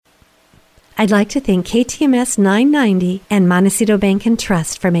I'd like to thank KTMS 990 and Montecito Bank and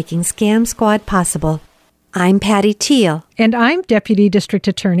Trust for making Scam Squad possible. I'm Patty Teal. And I'm Deputy District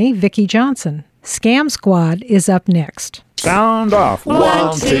Attorney Vicki Johnson. Scam Squad is up next. Sound off.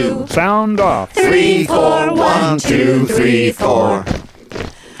 1, 2. Sound off. 3, 4. 1, 2, 3, 4.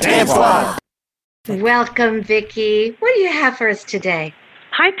 Scam Squad. Welcome, Vicki. What do you have for us today?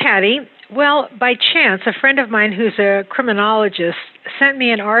 Hi, Patty. Well, by chance, a friend of mine who's a criminologist sent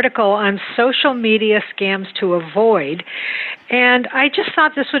me an article on social media scams to avoid, and I just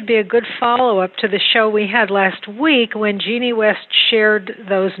thought this would be a good follow-up to the show we had last week when Jeannie West shared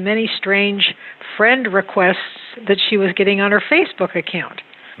those many strange friend requests that she was getting on her Facebook account.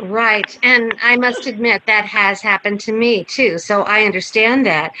 Right, and I must admit that has happened to me too, so I understand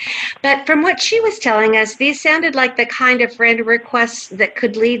that. But from what she was telling us, these sounded like the kind of friend requests that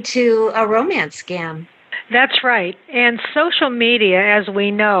could lead to a romance scam. That's right, and social media, as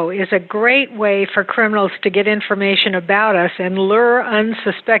we know, is a great way for criminals to get information about us and lure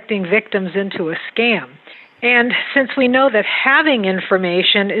unsuspecting victims into a scam. And since we know that having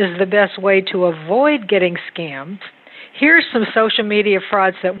information is the best way to avoid getting scammed, here's some social media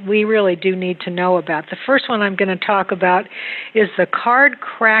frauds that we really do need to know about. The first one I'm going to talk about is the card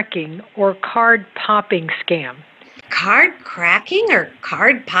cracking or card popping scam. Card cracking or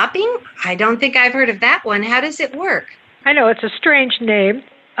card popping? I don't think I've heard of that one. How does it work? I know, it's a strange name.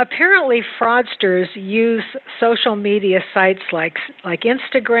 Apparently, fraudsters use social media sites like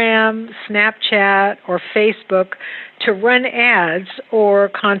Instagram, Snapchat, or Facebook to run ads or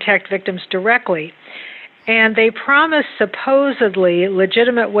contact victims directly. And they promise supposedly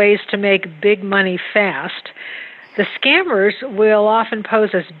legitimate ways to make big money fast. The scammers will often pose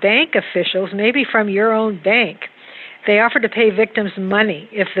as bank officials, maybe from your own bank. They offer to pay victims money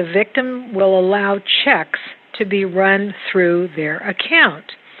if the victim will allow checks to be run through their account.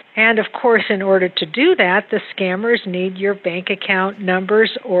 And of course, in order to do that, the scammers need your bank account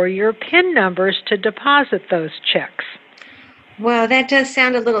numbers or your PIN numbers to deposit those checks. Well, that does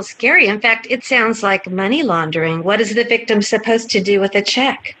sound a little scary. In fact, it sounds like money laundering. What is the victim supposed to do with a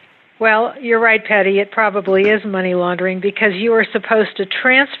check? Well, you're right, Patty. It probably is money laundering because you are supposed to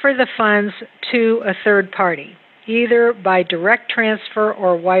transfer the funds to a third party, either by direct transfer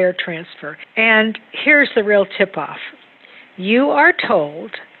or wire transfer. And here's the real tip-off. You are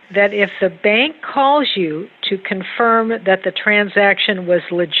told that if the bank calls you to confirm that the transaction was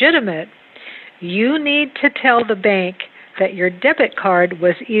legitimate, you need to tell the bank that your debit card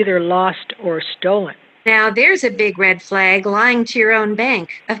was either lost or stolen. Now, there's a big red flag, lying to your own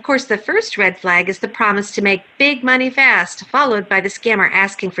bank. Of course, the first red flag is the promise to make big money fast, followed by the scammer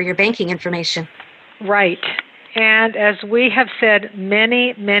asking for your banking information. Right. And as we have said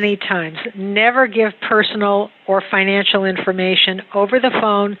many, many times, never give personal or financial information over the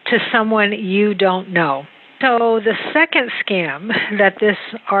phone to someone you don't know. So the second scam that this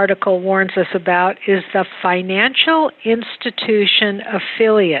article warns us about is the financial institution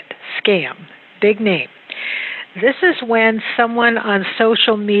affiliate scam. Big name. This is when someone on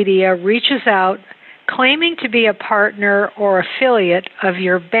social media reaches out claiming to be a partner or affiliate of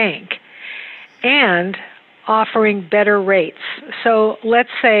your bank and offering better rates. So let's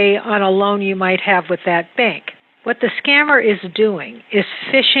say on a loan you might have with that bank. What the scammer is doing is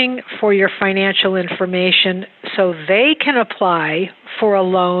fishing for your financial information so they can apply for a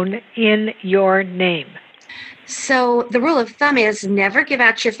loan in your name. So the rule of thumb is never give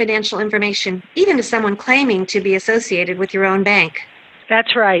out your financial information, even to someone claiming to be associated with your own bank.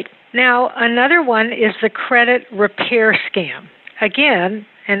 That's right. Now, another one is the credit repair scam. Again,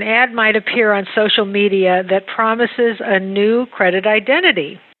 an ad might appear on social media that promises a new credit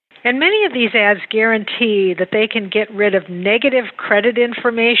identity. And many of these ads guarantee that they can get rid of negative credit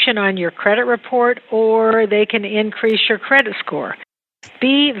information on your credit report or they can increase your credit score.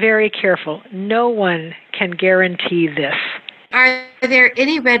 Be very careful. No one can guarantee this. Are there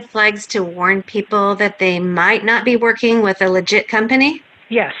any red flags to warn people that they might not be working with a legit company?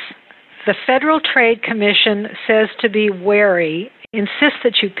 Yes. The Federal Trade Commission says to be wary, insist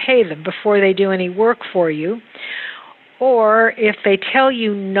that you pay them before they do any work for you. Or if they tell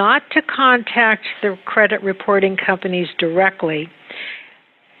you not to contact the credit reporting companies directly,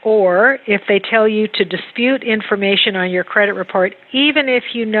 or if they tell you to dispute information on your credit report, even if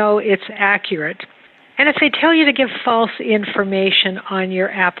you know it's accurate, and if they tell you to give false information on your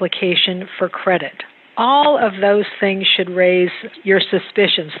application for credit. All of those things should raise your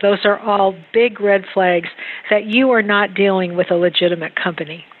suspicions. Those are all big red flags that you are not dealing with a legitimate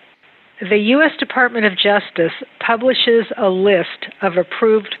company. the U.S. Department of Justice publishes a list of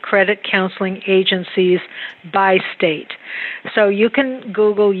approved credit counseling agencies by state. So you can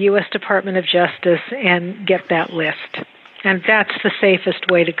Google U.S. Department of Justice and get that list. And that's the safest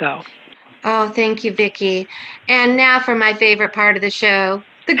way to go. Oh, thank you, Vicki. And now for my favorite part of the show,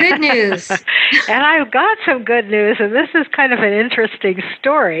 the good news. And I've got some good news, and this is kind of an interesting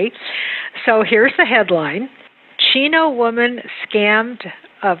story. So here's the headline. Chino woman scammed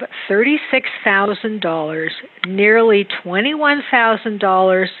of $36,000, nearly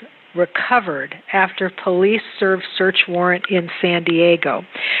 $21,000 recovered after police served search warrant in San Diego.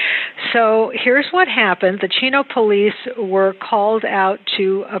 So here's what happened. The Chino police were called out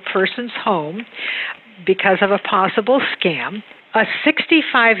to a person's home because of a possible scam. A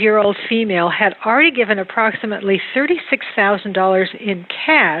 65-year-old female had already given approximately $36,000 in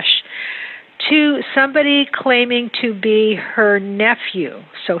cash to somebody claiming to be her nephew.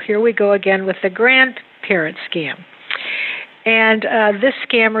 So here we go again with the grandparent scam. And this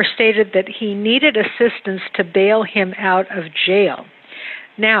scammer stated that he needed assistance to bail him out of jail.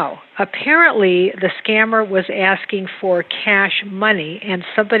 Now, apparently the scammer was asking for cash money and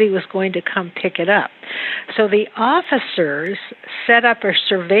somebody was going to come pick it up. So the officers set up a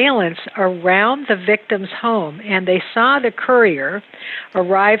surveillance around the victim's home and they saw the courier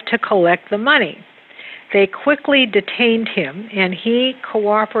arrive to collect the money. They quickly detained him, and he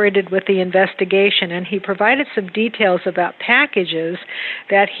cooperated with the investigation, and he provided some details about packages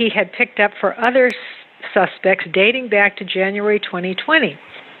that he had picked up for other suspects dating back to January 2020.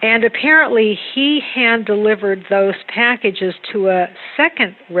 And apparently he hand-delivered those packages to a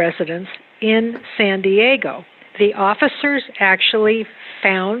second residence in San Diego. The officers actually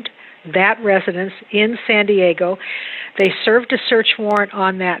found that residence in San Diego. They served a search warrant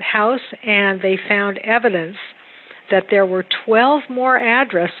on that house, and they found evidence that there were 12 more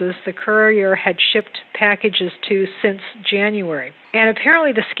addresses the courier had shipped packages to since January. And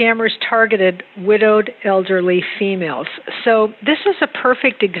apparently the scammers targeted widowed elderly females. So this is a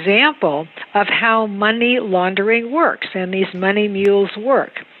perfect example of how money laundering works, and these money mules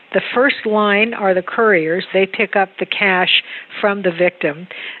work. The first line are the couriers. They pick up the cash from the victim.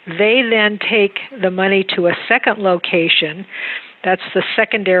 They then take the money to a second location. That's the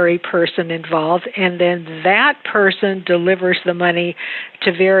secondary person involved. And then that person delivers the money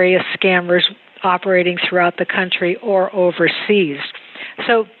to various scammers operating throughout the country or overseas.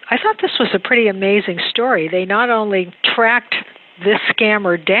 So I thought this was a pretty amazing story. They not only tracked this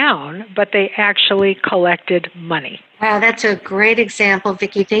scammer down, but they actually collected money. Wow, that's a great example,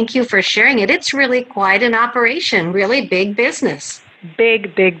 Vicki. Thank you for sharing it. It's really quite an operation, really big business.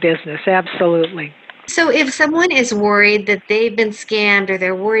 Big business, absolutely. So if someone is worried that they've been scammed or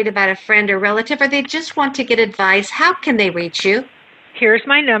they're worried about a friend or relative or they just want to get advice, how can they reach you? Here's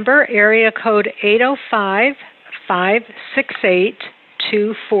my number, area code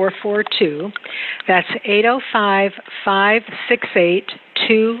 805-568-2442. That's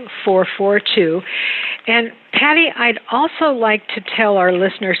 805-568-2442. And Patty, I'd also like to tell our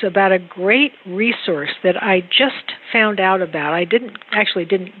listeners about a great resource that I just found out about. I didn't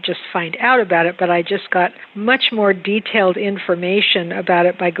just find out about it, but I just got much more detailed information about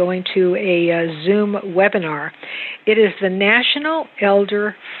it by going to a Zoom webinar. It is the National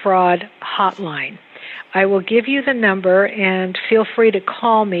Elder Fraud Hotline. I will give you the number, and feel free to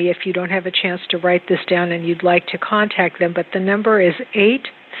call me if you don't have a chance to write this down and you'd like to contact them. But the number is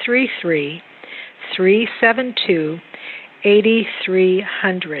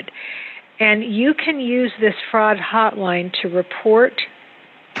 833-372-8300. And you can use this fraud hotline to report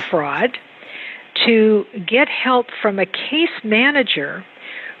fraud, to get help from a case manager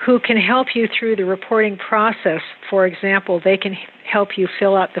who can help you through the reporting process. For example, they can help you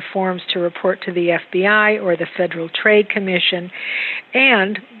fill out the forms to report to the FBI or the Federal Trade Commission.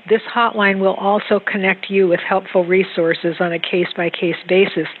 And this hotline will also connect you with helpful resources on a case-by-case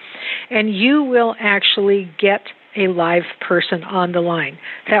basis. And you will actually get a live person on the line.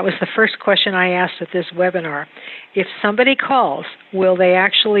 That was the first question I asked at this webinar. If somebody calls, will they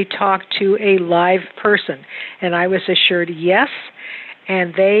actually talk to a live person? And I was assured yes,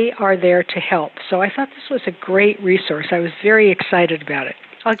 and they are there to help. So I thought this was a great resource. I was very excited about it.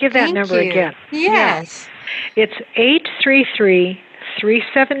 I'll give that number again. Yes. Yeah. It's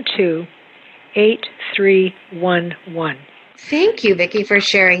 833-372-8311. Thank you, Vicki, for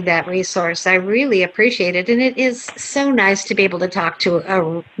sharing that resource. I really appreciate it. And it is so nice to be able to talk to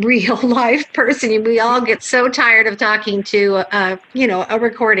a real live person. We all get so tired of talking to, a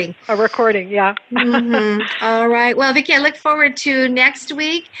recording. A recording, yeah. All right. Well, Vicki, I look forward to next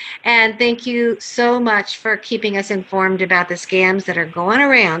week. And thank you so much for keeping us informed about the scams that are going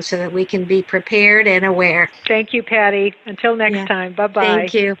around so that we can be prepared and aware. Thank you, Patty. Until next time. Bye-bye.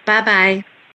 Thank you. Bye-bye.